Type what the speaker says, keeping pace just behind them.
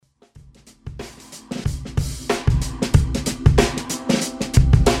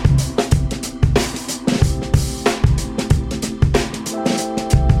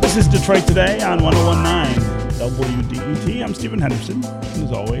This is Detroit Today on 1019 WDET. I'm Stephen Henderson, and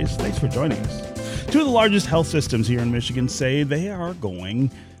as always, thanks for joining us. Two of the largest health systems here in Michigan say they are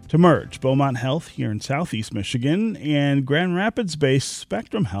going to merge. Beaumont Health here in southeast Michigan and Grand Rapids-based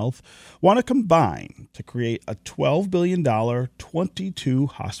Spectrum Health want to combine to create a $12 billion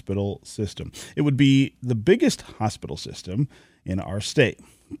 22-hospital system. It would be the biggest hospital system in our state.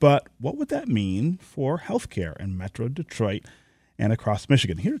 But what would that mean for healthcare in Metro Detroit and across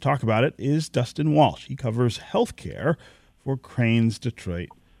Michigan? Here to talk about it is Dustin Walsh. He covers healthcare for Crain's Detroit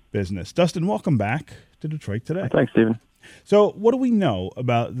business. Dustin, welcome back to Detroit Today. Thanks, Stephen. So what do we know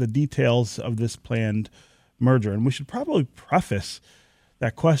about the details of this planned merger? And we should probably preface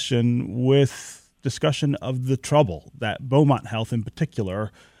that question with discussion of the trouble that Beaumont Health in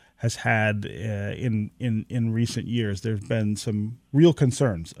particular has had in recent years. There's been some real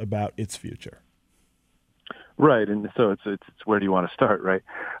concerns about its future. Right, and so it's where do you want to start, right?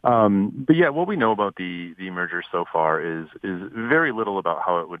 But yeah, what we know about the merger so far is very little about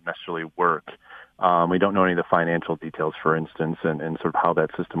how it would necessarily work. We don't know any of the financial details, for instance, and sort of how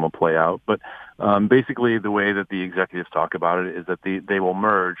that system will play out. But basically, the way that the executives talk about it is that they will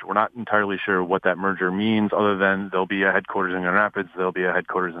merge. We're not entirely sure what that merger means, other than there'll be a headquarters in Grand Rapids, there'll be a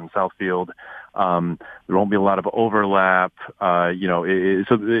headquarters in Southfield. There won't be a lot of overlap. It's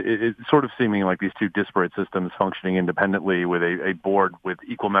sort of seeming like these two disparate systems functioning independently with a board with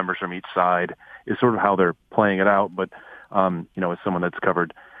equal members from each side is sort of how they're playing it out. But as someone that's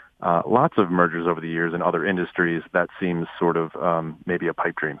covered lots of mergers over the years in other industries, that seems sort of maybe a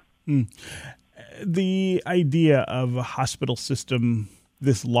pipe dream. The idea of a hospital system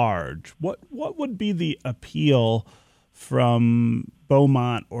this large, what would be the appeal from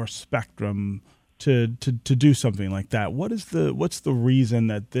Beaumont or Spectrum to do something like that? What's the reason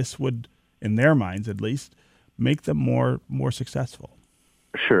that this would, in their minds at least, make them more successful?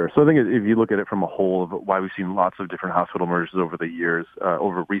 Sure. So I think if you look at it from a whole of why we've seen lots of different hospital mergers over the years,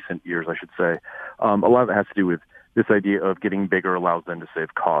 over recent years, I should say, a lot of it has to do with this idea of getting bigger allows them to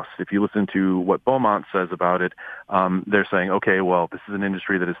save costs. If you listen to what Beaumont says about it, they're saying, okay, well, this is an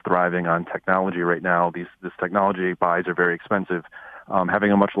industry that is thriving on technology right now. This technology buys are very expensive.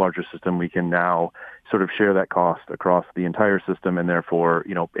 Having a much larger system, we can now sort of share that cost across the entire system and therefore,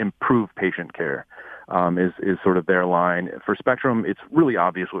 improve patient care. Is sort of their line. For Spectrum, it's really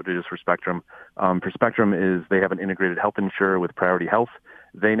obvious what it is for Spectrum. For Spectrum is they have an integrated health insurer with Priority Health.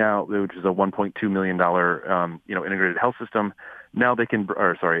 They now, which is a $1.2 million, integrated health system. Now they can,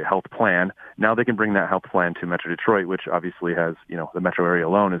 health plan. Now they can bring that health plan to Metro Detroit, which obviously has, the metro area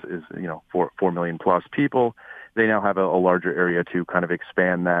alone is 4 million plus people. They now have a larger area to kind of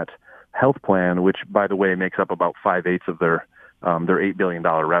expand that health plan, which, by the way, makes up about 5/8 of their $8 billion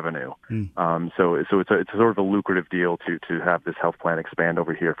revenue. So it's sort of a lucrative deal to have this health plan expand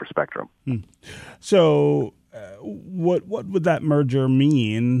over here for Spectrum. So what would that merger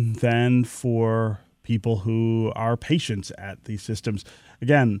mean then for people who are patients at these systems?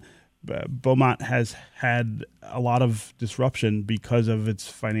 Again, Beaumont has had a lot of disruption because of its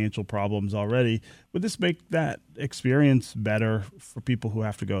financial problems already. Would this make that experience better for people who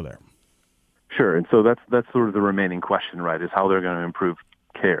have to go there? Sure, and so that's sort of the remaining question, right? Is how they're going to improve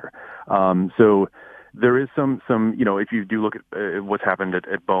care. So there is some if you do look at what's happened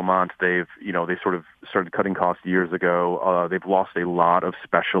at Beaumont, they sort of started cutting costs years ago. They've lost a lot of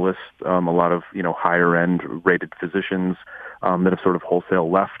specialists, a lot of higher end rated physicians that have sort of wholesale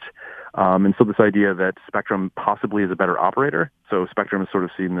left. And so this idea that Spectrum possibly is a better operator. So Spectrum has sort of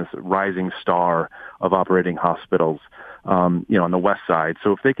seen this rising star of operating hospitals, on the west side.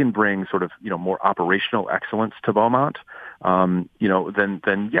 So if they can bring sort of, more operational excellence to Beaumont,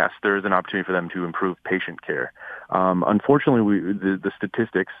 then yes, there is an opportunity for them to improve patient care. Unfortunately, the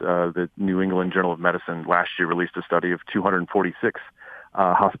statistics, the New England Journal of Medicine last year released a study of 246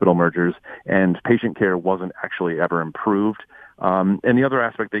 hospital mergers, and patient care wasn't actually ever improved. And the other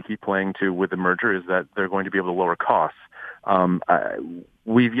aspect they keep playing to with the merger is that they're going to be able to lower costs.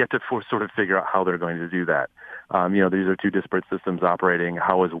 We've yet to sort of figure out how they're going to do that. These are two disparate systems operating.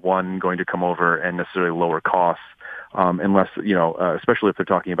 How is one going to come over and necessarily lower costs? Unless, especially if they're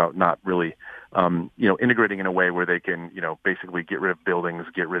talking about not really, integrating in a way where they can, basically get rid of buildings,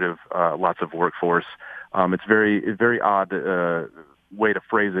 get rid of lots of workforce. It's very odd way to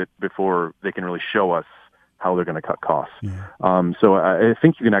phrase it before they can really show us how they're going to cut costs. Yeah. So I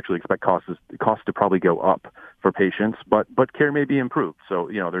think you can actually expect costs to probably go up for patients, but care may be improved. So,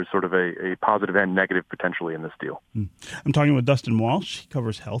 there's sort of a positive and negative potentially in this deal. I'm talking with Dustin Walsh. He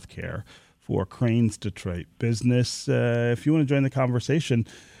covers healthcare for Crain's Detroit business. If you want to join the conversation,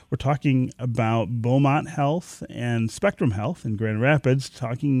 We're talking about Beaumont Health and Spectrum Health in Grand Rapids,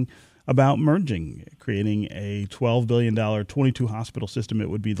 talking about merging, creating a $12 billion 22-hospital system. It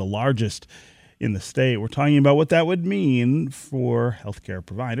would be the largest in the state. We're talking about what that would mean for healthcare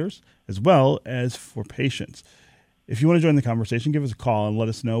providers as well as for patients. If you want to join the conversation, give us a call and let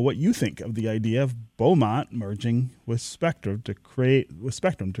us know what you think of the idea of Beaumont merging with Spectrum to create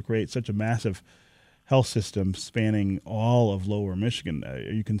such a massive health system spanning all of Lower Michigan. Are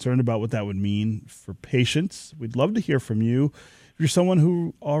you concerned about what that would mean for patients? We'd love to hear from you. If you're someone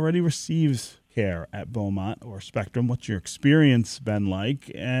who already receives care at Beaumont or Spectrum, what's your experience been like,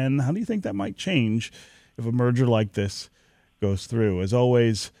 and how do you think that might change if a merger like this goes through? As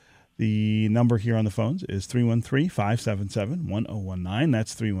always, the number here on the phones is 313-577-1019.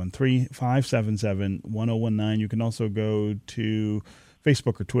 That's 313-577-1019. You can also go to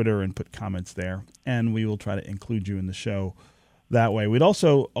Facebook or Twitter and put comments there, and we will try to include you in the show that way. We'd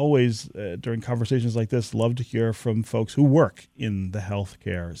also always, during conversations like this, love to hear from folks who work in the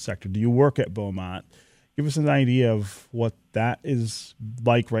healthcare sector. Do you work at Beaumont? Give us an idea of what that is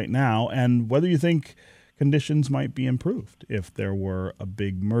like right now and whether you think conditions might be improved if there were a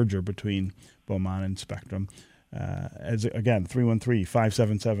big merger between Beaumont and Spectrum. Again,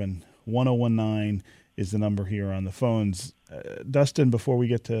 313-577-1019 is the number here on the phones. Dustin, before we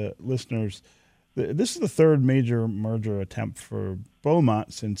get to listeners, this is the third major merger attempt for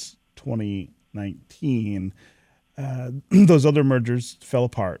Beaumont since 2019. Those other mergers fell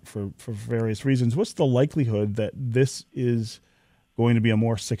apart for various reasons. What's the likelihood that this is going to be a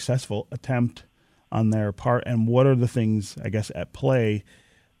more successful attempt on their part, and what are the things, I guess, at play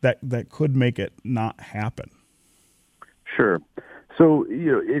that could make it not happen? Sure. So,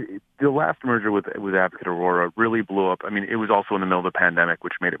 the last merger with Advocate Aurora really blew up. I mean, it was also in the middle of the pandemic,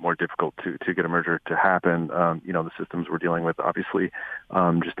 which made it more difficult to get a merger to happen. The systems we're dealing with, obviously,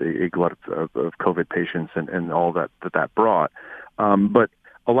 just a glut of COVID patients and all that brought. But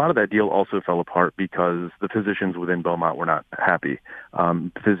a lot of that deal also fell apart because the physicians within Beaumont were not happy.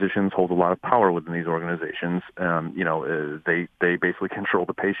 Physicians hold a lot of power within these organizations. They basically control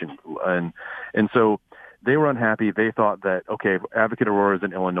the patient, and so they were unhappy. They thought that, okay, Advocate Aurora is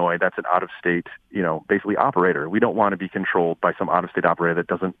in Illinois. That's an out-of-state, basically operator. We don't want to be controlled by some out-of-state operator that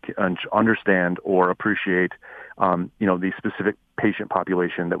doesn't understand or appreciate, the specific patient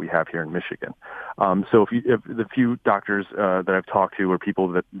population that we have here in Michigan. So if the few doctors that I've talked to or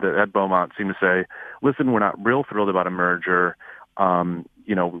people that at Beaumont seem to say, listen, we're not real thrilled about a merger.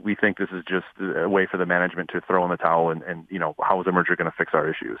 We think this is just a way for the management to throw in the towel and how is a merger going to fix our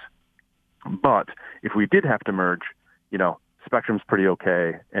issues? But if we did have to merge, Spectrum's pretty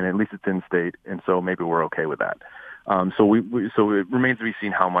okay, and at least it's in state, and so maybe we're okay with that. So it remains to be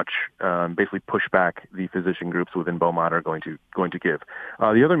seen how much basically pushback the physician groups within Beaumont are going to give.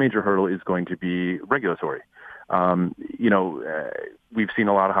 The other major hurdle is going to be regulatory. We've seen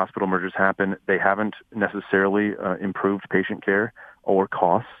a lot of hospital mergers happen. They haven't necessarily improved patient care or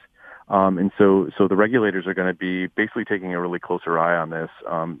costs. And so the regulators are going to be basically taking a really closer eye on this,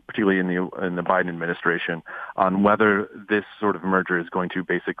 particularly in the Biden administration, on whether this sort of merger is going to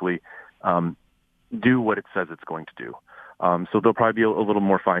basically do what it says it's going to do. So there'll probably be a little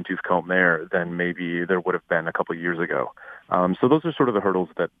more fine-tooth comb there than maybe there would have been a couple of years ago. So those are sort of the hurdles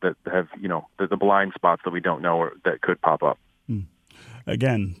that have, the blind spots that we don't know or that could pop up.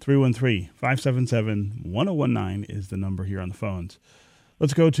 Again, 313-577-1019 is the number here on the phones.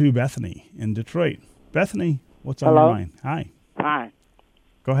 Let's go to Bethany in Detroit. Bethany, what's on your mind? Hi. Hi.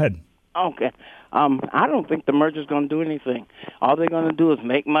 Go ahead. Okay. I don't think the merger's going to do anything. All they're going to do is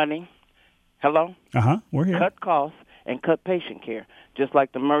make money. Hello? We're here. Cut costs and cut patient care. Just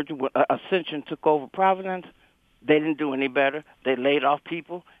like the merger with Ascension took over Providence, they didn't do any better. They laid off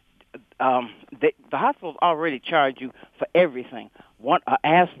people. The hospitals already charge you for everything. One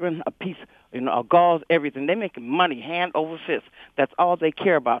aspirin, a piece, a gauze, everything. They're making money hand over fist. That's all they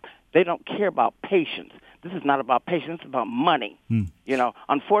care about. They don't care about patients. This is not about patients. It's about money.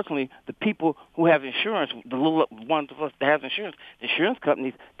 Unfortunately, the people who have insurance, the little ones of us that have insurance, the insurance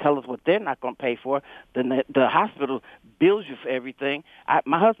companies tell us what they're not going to pay for. Then the hospital bills you for everything.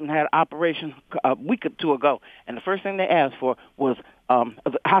 My husband had an operation a week or two ago, and the first thing they asked for was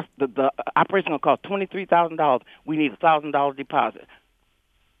the operation going to cost $23,000. We need a $1,000 deposit.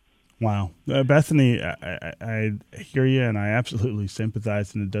 Wow. Bethany, I hear you, and I absolutely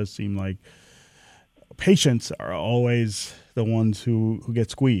sympathize, and it does seem like patients are always the ones who get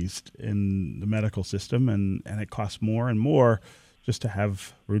squeezed in the medical system, and it costs more and more just to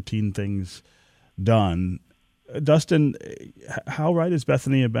have routine things done. Dustin, how right is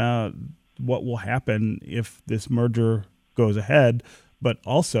Bethany about what will happen if this merger goes ahead, but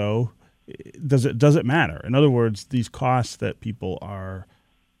also does it matter? In other words, these costs that people are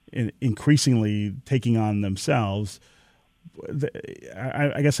increasingly taking on themselves,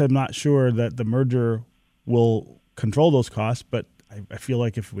 I guess I'm not sure that the merger will control those costs, but I feel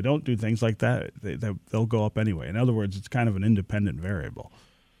like if we don't do things like that, they'll go up anyway. In other words, it's kind of an independent variable.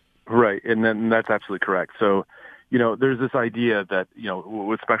 Right, and then that's absolutely correct. So, there's this idea that,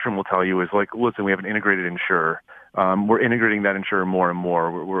 what Spectrum will tell you is like, listen, we have an integrated insurer. We're integrating that insurer more and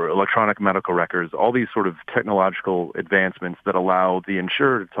more. We're electronic medical records, all these sort of technological advancements that allow the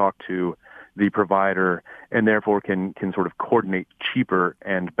insurer to talk to the provider and therefore can sort of coordinate cheaper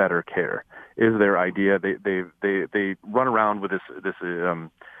and better care is their idea. They run around with this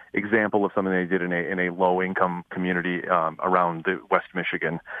example of something they did in a low income community around the West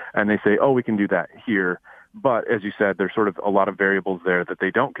Michigan, and they say, oh, we can do that here. But as you said, there's sort of a lot of variables there that they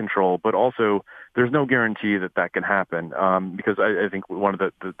don't control, but also there's no guarantee that can happen because I think one of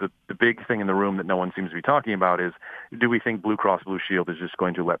the big thing in the room that no one seems to be talking about is, do we think Blue Cross Blue Shield is just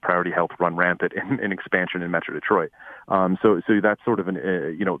going to let Priority Health run rampant in expansion in Metro Detroit? So that's sort of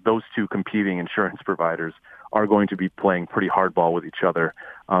those two competing insurance providers are going to be playing pretty hardball with each other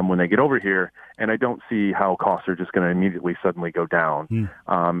when they get over here, and I don't see how costs are just going to immediately suddenly go down.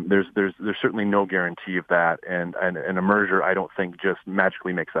 There's certainly no guarantee of that, and a merger I don't think just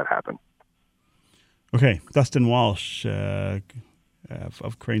magically makes that happen. Okay, Dustin Walsh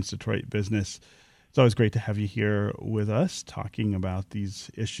of Crain's Detroit Business. It's always great to have you here with us talking about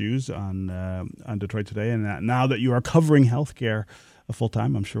these issues on Detroit Today, and now that you are covering healthcare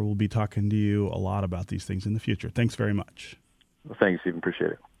full-time, I'm sure we'll be talking to you a lot about these things in the future. Thanks very much. Well, thanks, Stephen.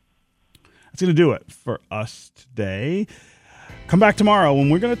 Appreciate it. That's going to do it for us today. Come back tomorrow when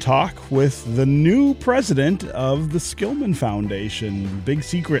we're going to talk with the new president of the Skillman Foundation. Big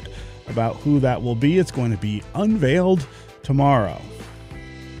secret about who that will be. It's going to be unveiled tomorrow.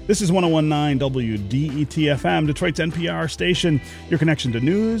 This is 101.9 WDET-FM, Detroit's NPR station, your connection to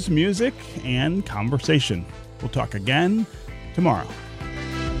news, music, and conversation. We'll talk again tomorrow.